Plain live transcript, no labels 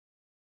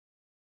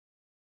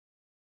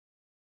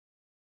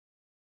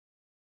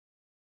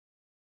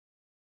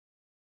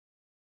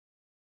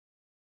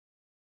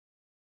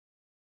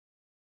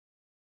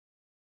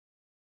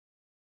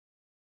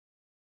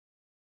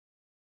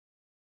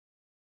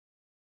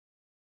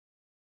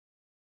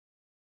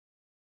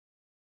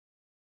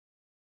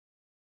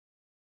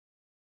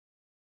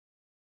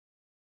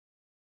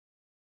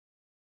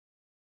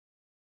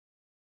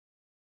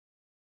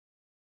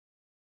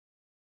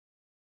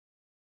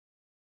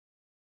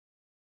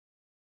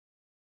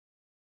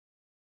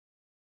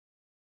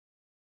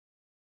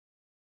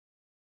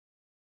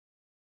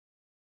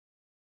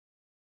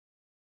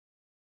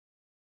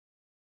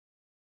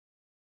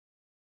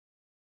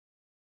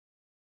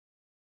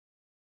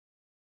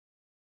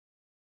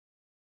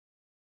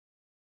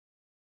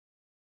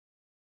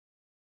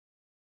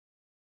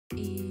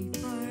A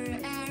for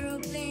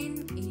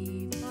aeroplane, A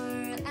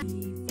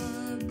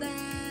for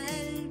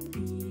bell, B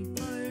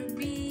for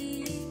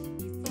bee, C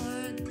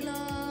for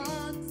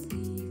clock, C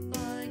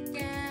for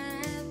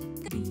cat,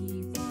 D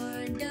for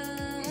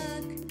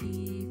duck, D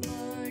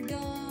for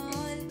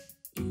doll,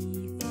 E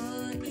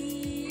for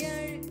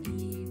ear, E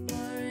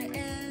for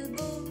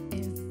elbow,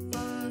 F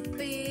for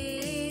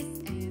face,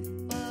 F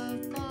for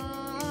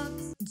fox,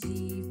 G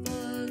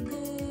for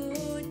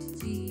goat,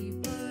 G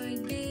for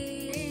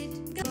gate,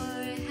 G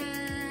for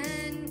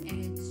hand,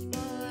 H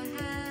for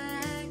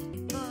hat, I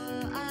for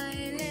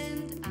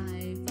island,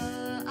 I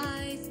for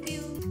ice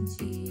cube, J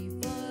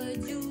for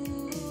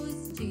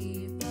juice, J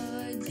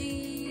for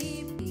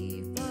jeep, K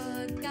for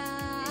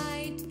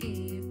kite, K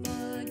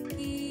for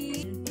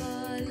key, L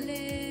for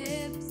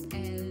lips,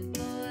 L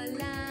for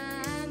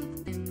lamp,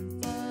 M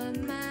for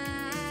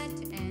mat,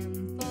 M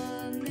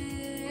for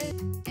milk,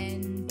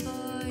 N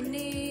for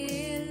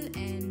nail,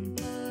 N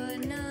for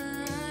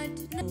nut,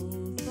 O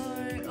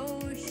for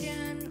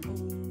ocean, O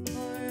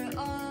for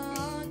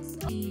ox,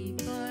 P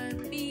for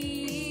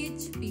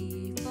peach,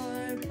 P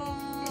for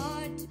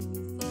pot, Q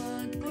for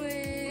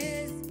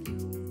quiz, Q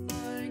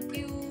for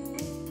cue,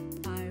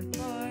 R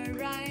for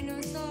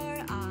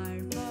rhinoceros, R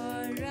for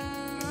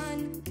run,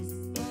 S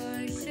for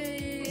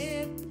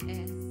ship,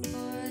 S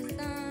for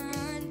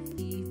sun, T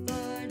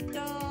for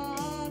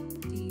top,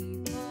 T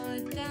for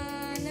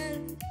tunnel,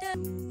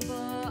 U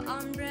for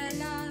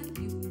umbrella,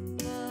 U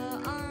for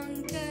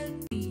uncle,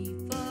 V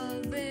for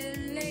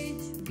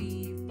village, V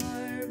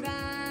for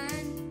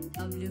van,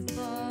 W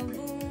for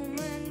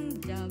woman,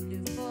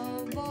 W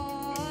for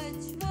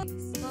watch, X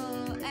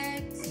for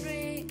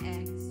x-ray,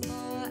 X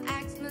for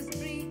Xmas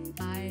tree,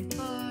 Y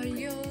for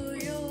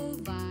yo-yo,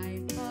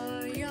 Y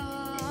for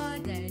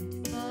yacht, Z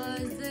for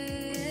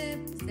zip,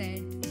 Z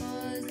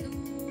for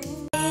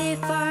zoo. A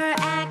for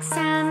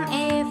accent,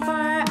 A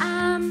for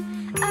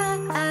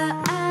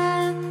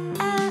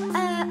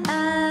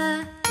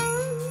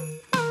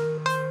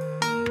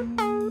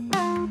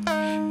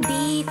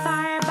B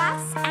for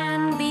bus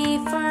and B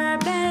for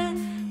bell,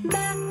 B,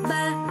 B,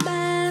 B,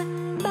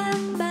 B,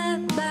 B,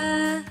 B.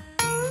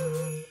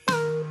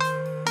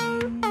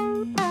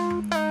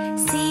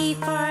 C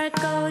for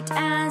coat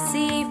and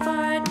C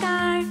for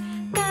car,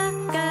 G,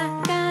 G,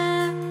 G,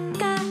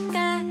 G, G,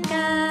 G.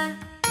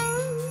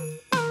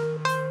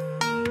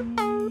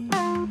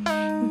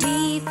 D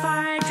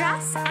for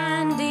dress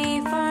and D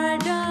for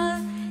doll,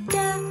 D,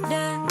 D,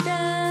 D,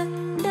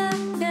 D,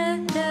 D,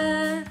 D.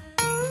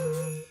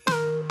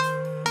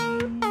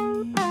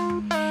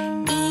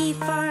 E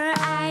for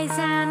eyes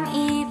and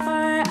E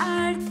for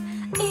earth,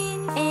 E,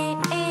 E,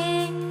 E,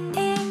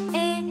 E,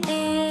 E,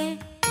 E.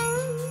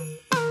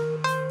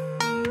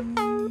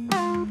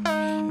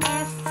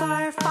 F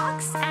for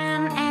fox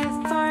and F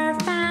for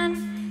fan,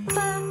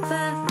 F,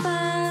 F,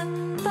 F,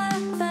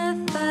 F,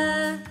 F,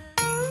 F.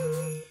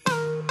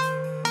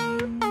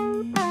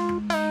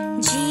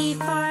 G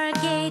for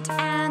gate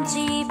and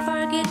G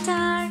for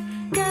guitar,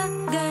 G,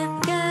 G,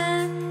 G,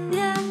 G,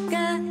 G,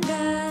 G.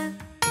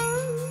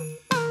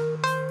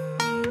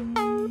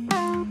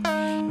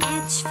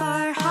 H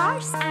for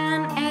horse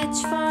and H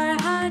for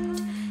hut,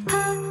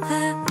 H,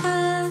 H,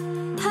 H,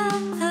 H,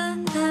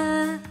 H,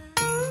 H.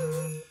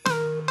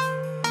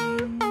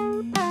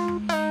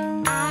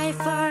 I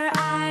for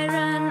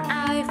iron,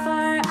 I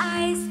for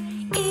ice,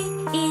 E,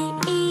 E,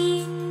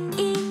 E,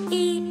 E,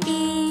 E,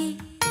 E.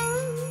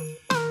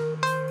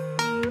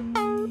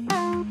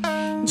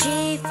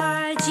 J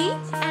for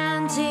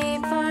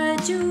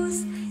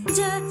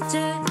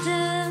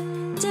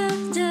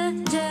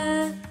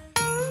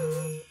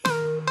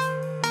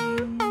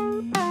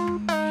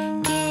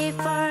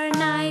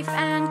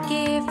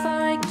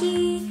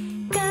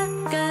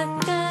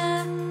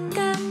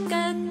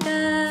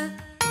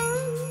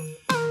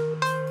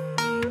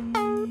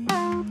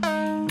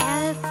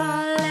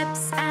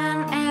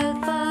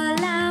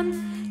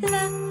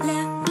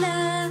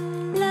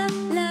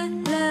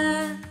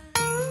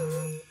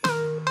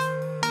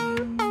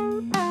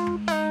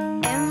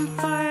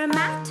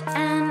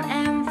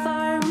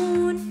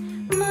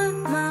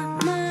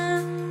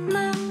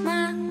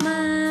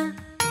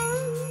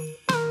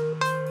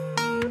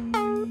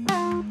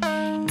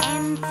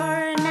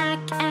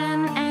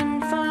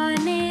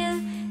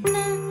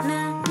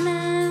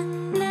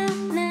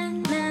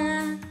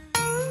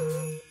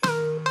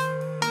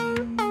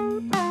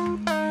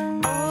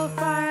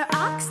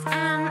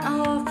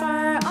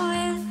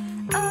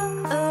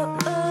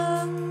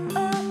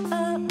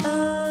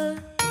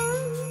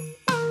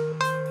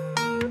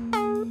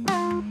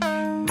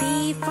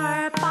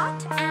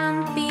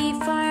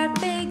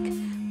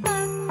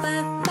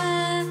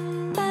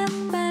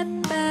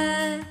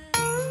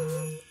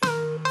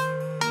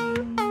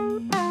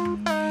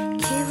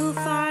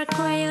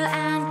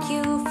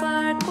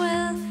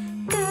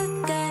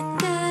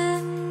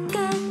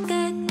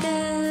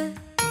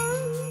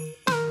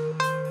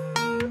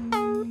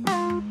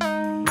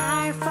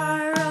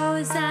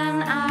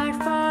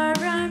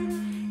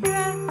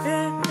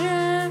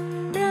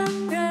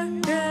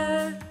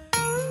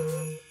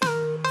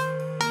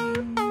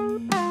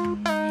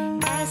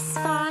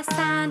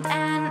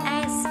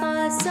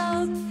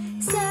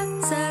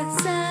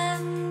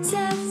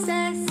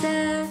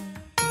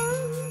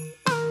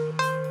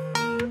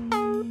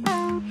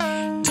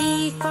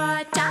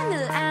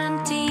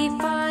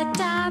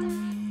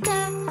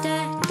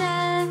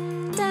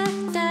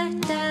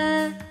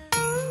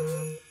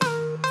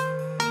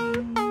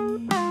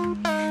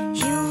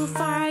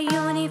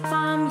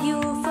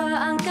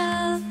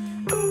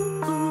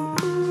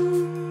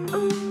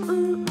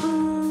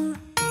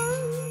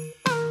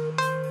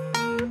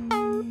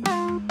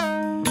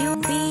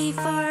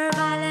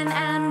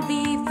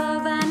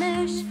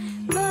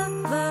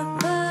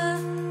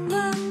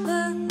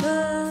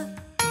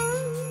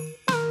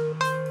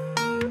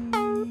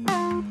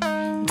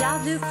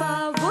W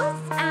for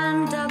wolf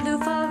and W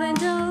for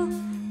window.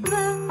 V,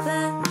 v,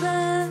 v,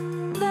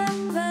 v,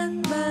 v,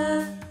 v.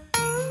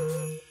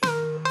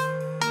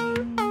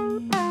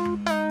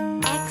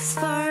 X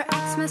for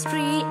Xmas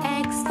tree,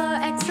 X for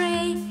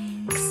X-ray.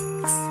 X,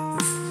 x,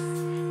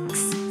 x,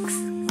 x, x,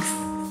 x.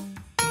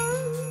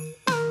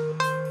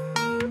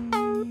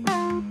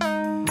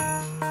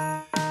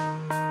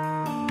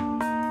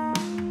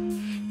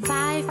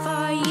 Y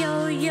for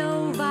yo-yo,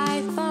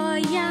 Y for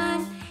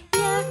yarn.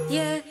 Yeah,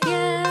 yeah,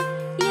 yeah,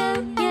 yeah,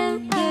 yeah,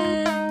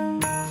 yeah.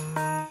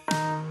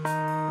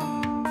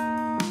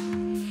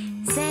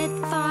 Z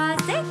for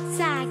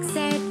zigzag, Z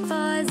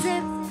for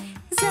zip.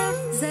 Z,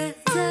 z,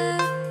 z,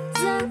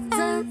 z, z,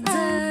 z.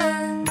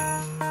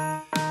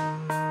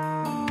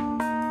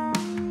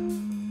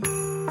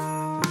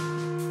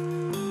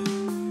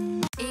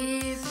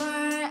 A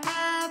for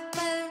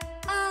apple,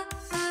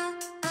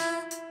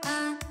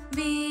 B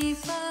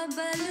for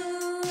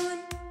balloon,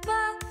 B,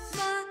 B,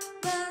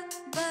 B,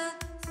 B.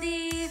 C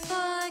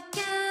for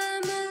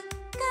camel,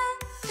 G,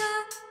 G,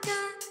 G,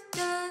 G.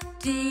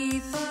 D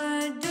for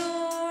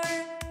door,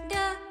 D,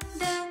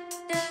 D,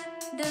 D,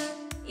 D.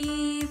 E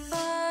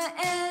for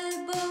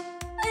elbow,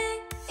 E,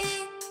 E,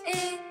 E,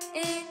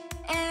 E.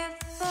 F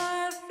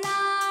for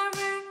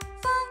flower,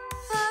 F,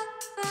 F,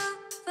 F,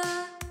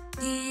 F.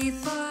 G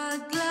for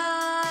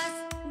glass,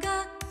 G,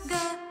 G,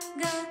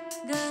 G,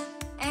 G.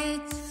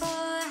 H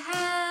for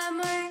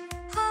hammer,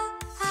 H,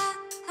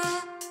 H,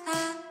 H,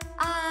 H.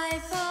 I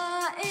for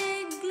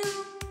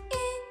igloo,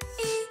 E,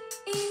 E,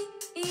 E,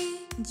 E.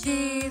 J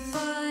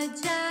for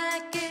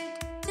jacket,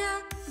 J,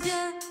 J,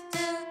 J,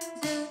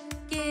 J.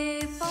 K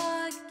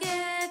for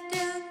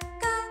kettle,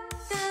 K,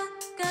 K,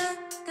 K,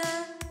 K.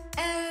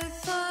 L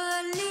for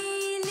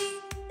lily,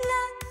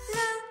 L,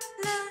 L,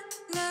 L,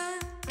 L.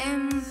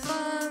 M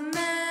for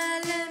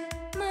melon,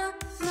 M,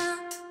 M,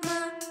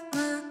 M,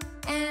 M.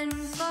 N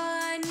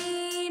for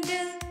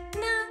needle,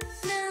 N,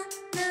 N,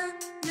 N,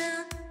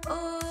 N. O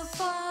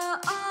for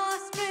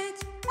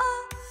ostrich, O,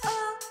 O,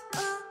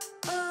 O,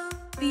 O.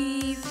 P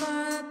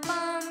for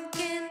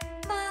pumpkin,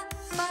 P,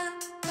 P,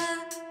 P,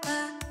 P.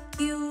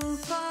 Q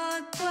for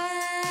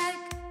quack,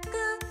 G,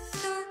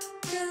 G,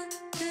 G,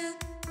 G.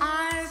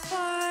 R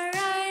for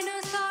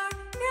rhinoceros,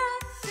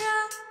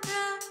 R, R,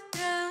 R,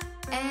 R.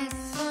 S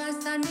for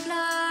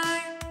sunflower,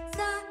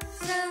 S,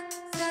 S,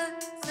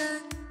 S,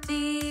 S. T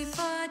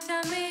for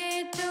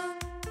tomato,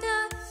 T,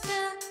 T,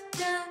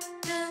 T,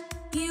 T.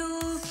 U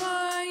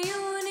for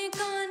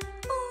unicorn,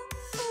 O,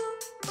 O,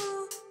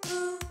 O,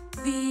 O.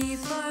 V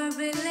for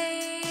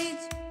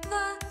village, V,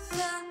 V,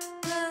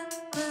 V,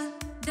 V.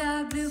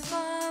 W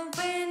for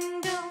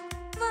window,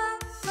 V,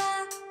 V,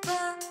 V,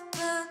 V.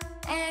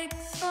 X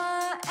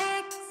for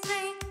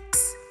X-ray,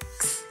 X,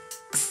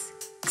 X, X,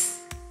 X.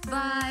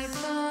 Y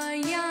for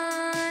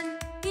yarn,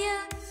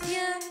 yeah,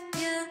 yeah,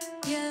 yeah,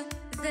 yeah.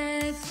 Z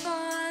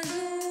for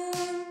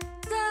zoom,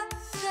 Z,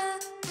 Z,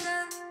 Z,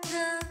 Z.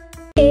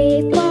 A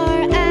for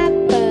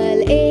apple,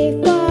 A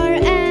for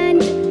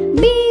ant,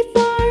 B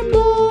for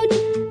boat,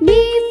 B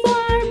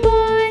for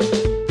boy,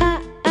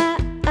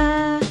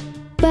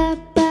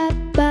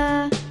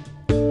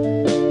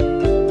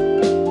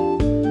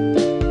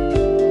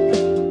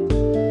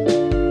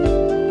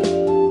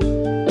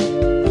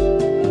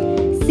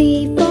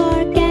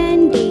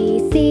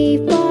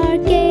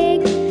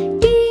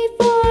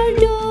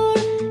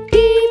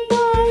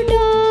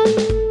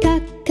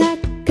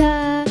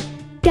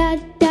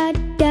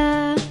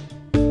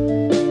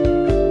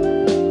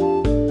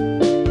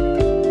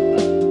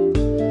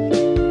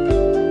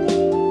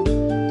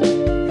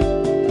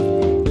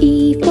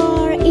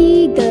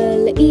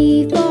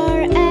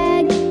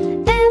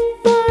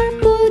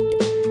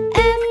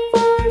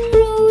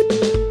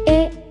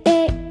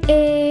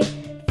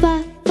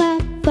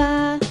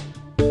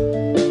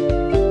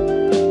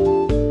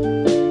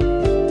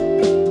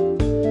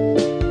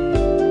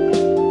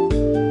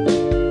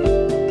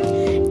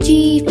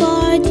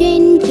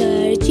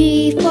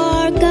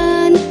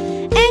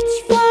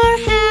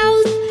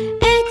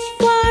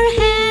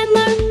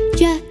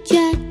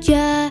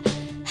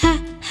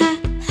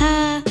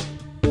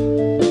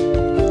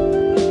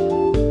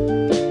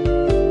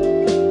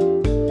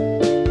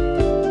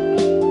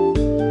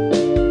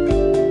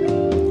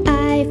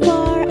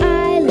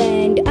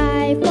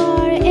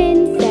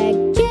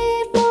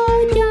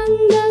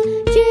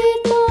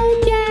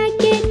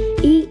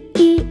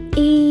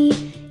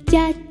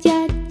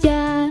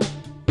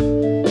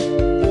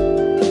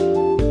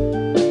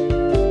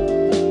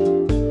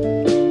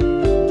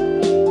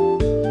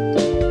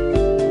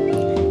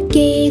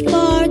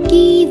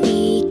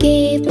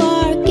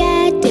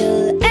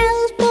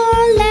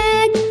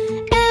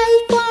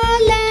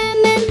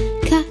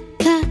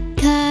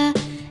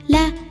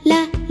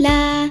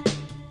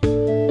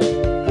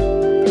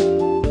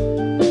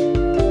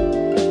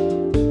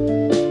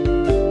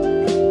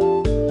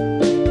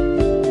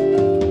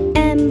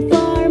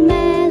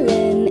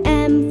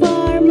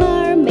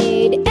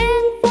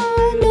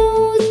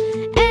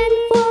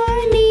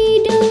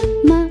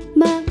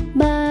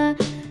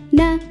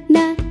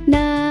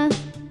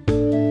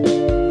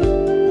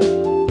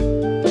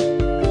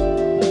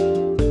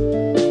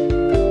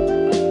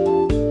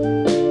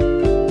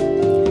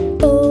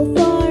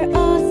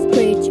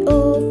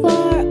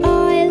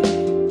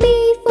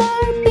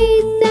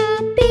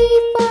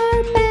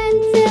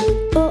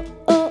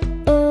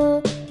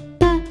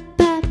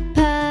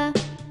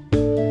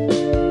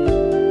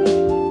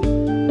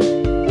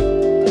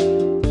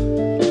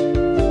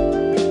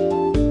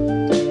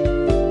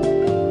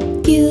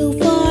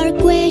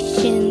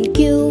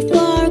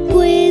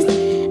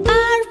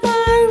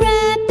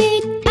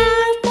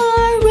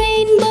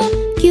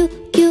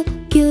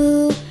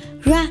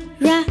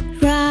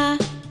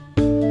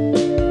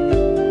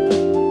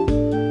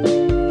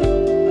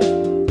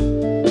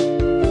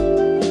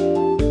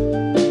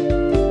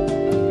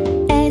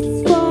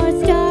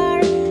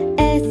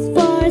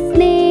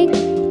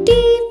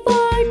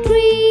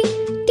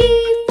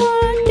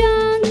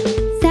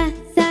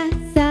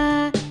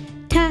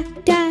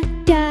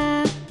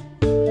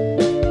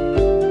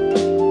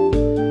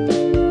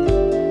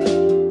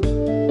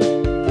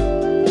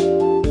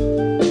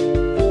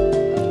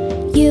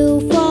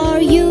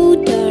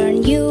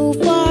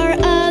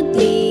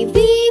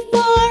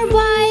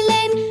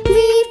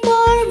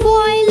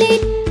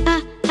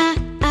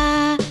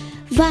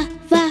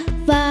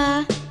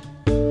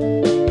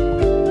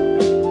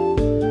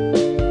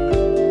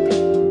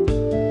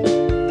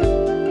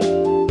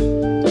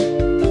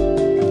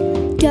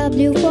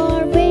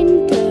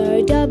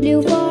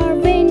 W for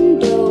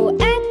window.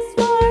 X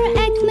for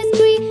Xmas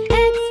tree.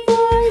 X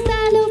for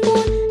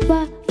xylophone.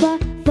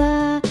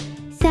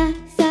 Sa,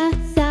 sa,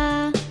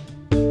 sa.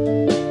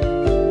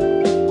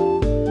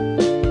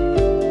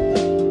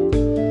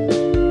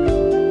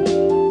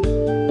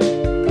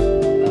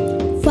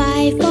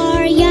 Y for